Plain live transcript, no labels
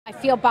I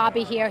feel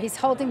Bobby here. He's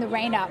holding the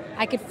rain up.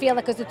 I could feel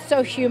it because it's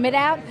so humid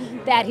out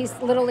that he's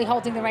literally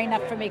holding the rain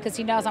up for me because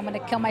he knows I'm going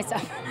to kill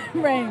myself if it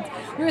rains.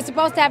 We were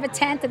supposed to have a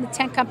tent, and the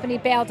tent company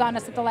bailed on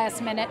us at the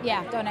last minute.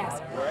 Yeah, don't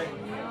ask.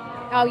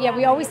 Oh, yeah,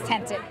 we always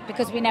tent it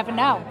because we never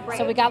know.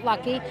 So we got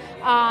lucky.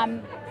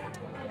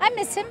 I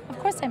miss him. Of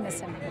course I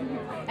miss him.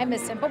 I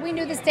miss him. But we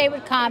knew this day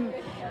would come,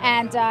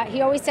 and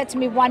he always said to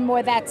me, one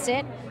more, that's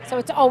it. So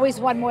it's always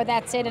one more,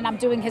 that's it, and I'm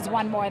doing his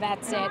one more,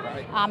 that's it,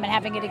 and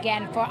having it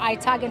again for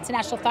ITOG,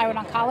 International Thyroid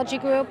Oncology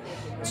Group,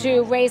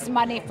 to raise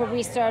money for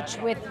research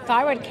with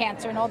thyroid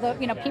cancer. And although,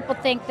 people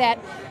think that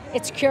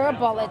it's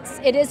curable,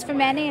 it is for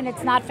many, and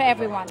it's not for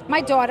everyone.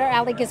 My daughter,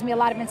 Allie, gives me a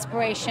lot of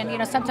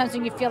inspiration. Sometimes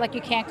when you feel like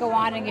you can't go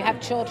on and you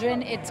have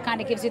children, it kind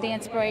of gives you the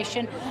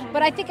inspiration.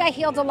 But I think I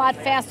healed a lot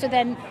faster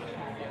than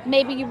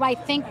maybe you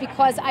might think,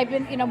 because I've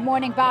been,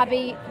 mourning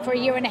Bobby for a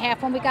year and a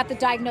half. When we got the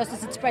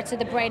diagnosis, it spread to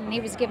the brain, and he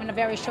was given a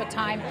very short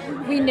time.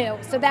 We knew.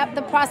 So that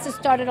the process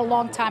started a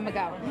long time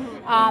ago.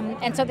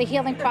 And so the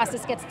healing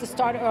process gets to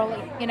start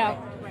early,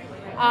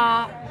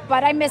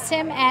 But I miss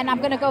him, and I'm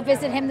going to go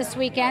visit him this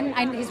weekend.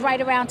 He's right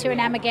around here in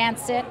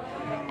Amagansett.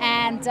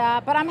 And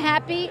but I'm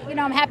happy,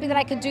 I'm happy that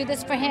I could do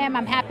this for him.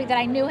 I'm happy that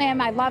I knew him.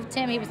 I loved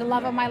him. He was the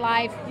love of my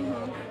life.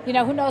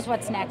 Who knows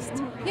what's next?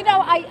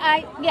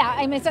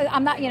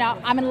 I'm not,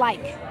 I'm in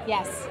like,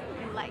 yes.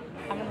 Like.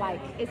 I'm in like.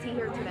 Is he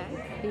here today?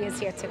 He is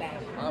here today.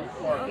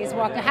 He's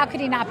walking. How could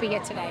he not be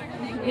here today?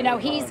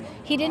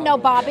 He didn't know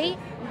Bobby.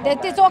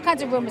 There's all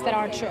kinds of rumors that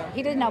aren't true.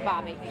 He didn't know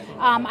Bobby.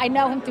 I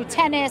know him through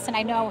tennis, and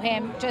I know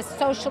him just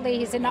socially.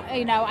 He's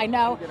I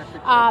know.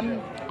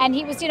 And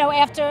he was,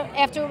 after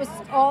it was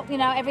all,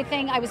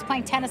 everything, I was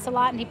playing tennis a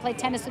lot, and he played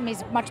tennis with me.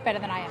 He's much better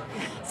than I am.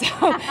 So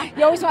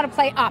you always want to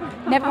play up,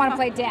 never want to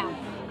play down.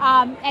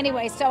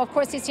 Anyway, so of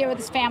course he's here with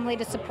his family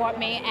to support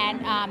me,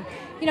 and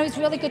he's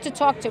really good to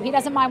talk to. He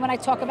doesn't mind when I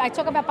talk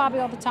about Bobby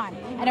all the time,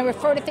 and I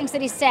refer to things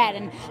that he said,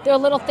 and there are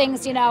little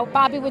things,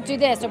 Bobby would do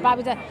this, or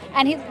Bobby would,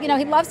 and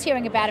he loves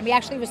hearing about him. He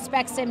actually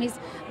respects him. He's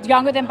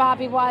younger than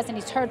Bobby was, and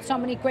he's heard so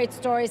many great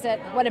stories that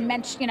what it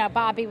meant.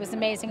 Bobby was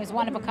amazing. He was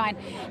one of a kind,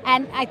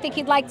 and I think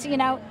he'd like to,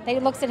 that he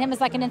looks at him as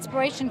like an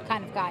inspiration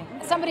kind of guy.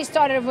 Somebody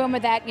started a rumor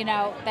that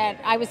that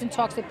I was in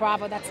talks with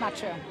Bravo. That's not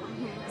true.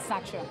 It's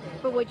not true.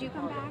 But would you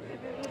come back?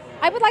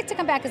 I would like to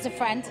come back as a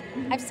friend.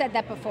 I've said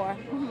that before.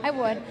 I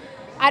would.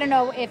 I don't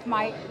know if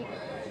my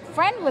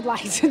friend would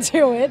like to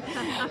do it,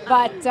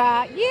 but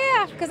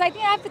yeah, because I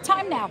have the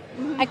time now.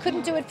 I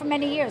couldn't do it for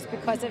many years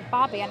because of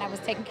Bobby, and I was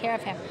taking care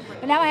of him.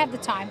 But now I have the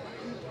time,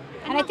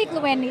 and I think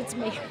Luann needs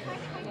me.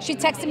 She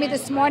texted me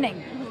this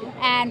morning,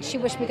 and she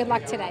wished me good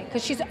luck today,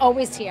 because she's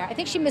always here. I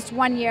think she missed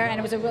 1 year, and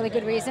it was a really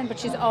good reason, but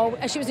she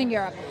was in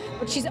Europe.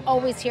 But she's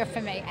always here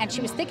for me, and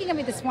she was thinking of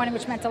me this morning,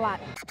 which meant a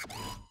lot.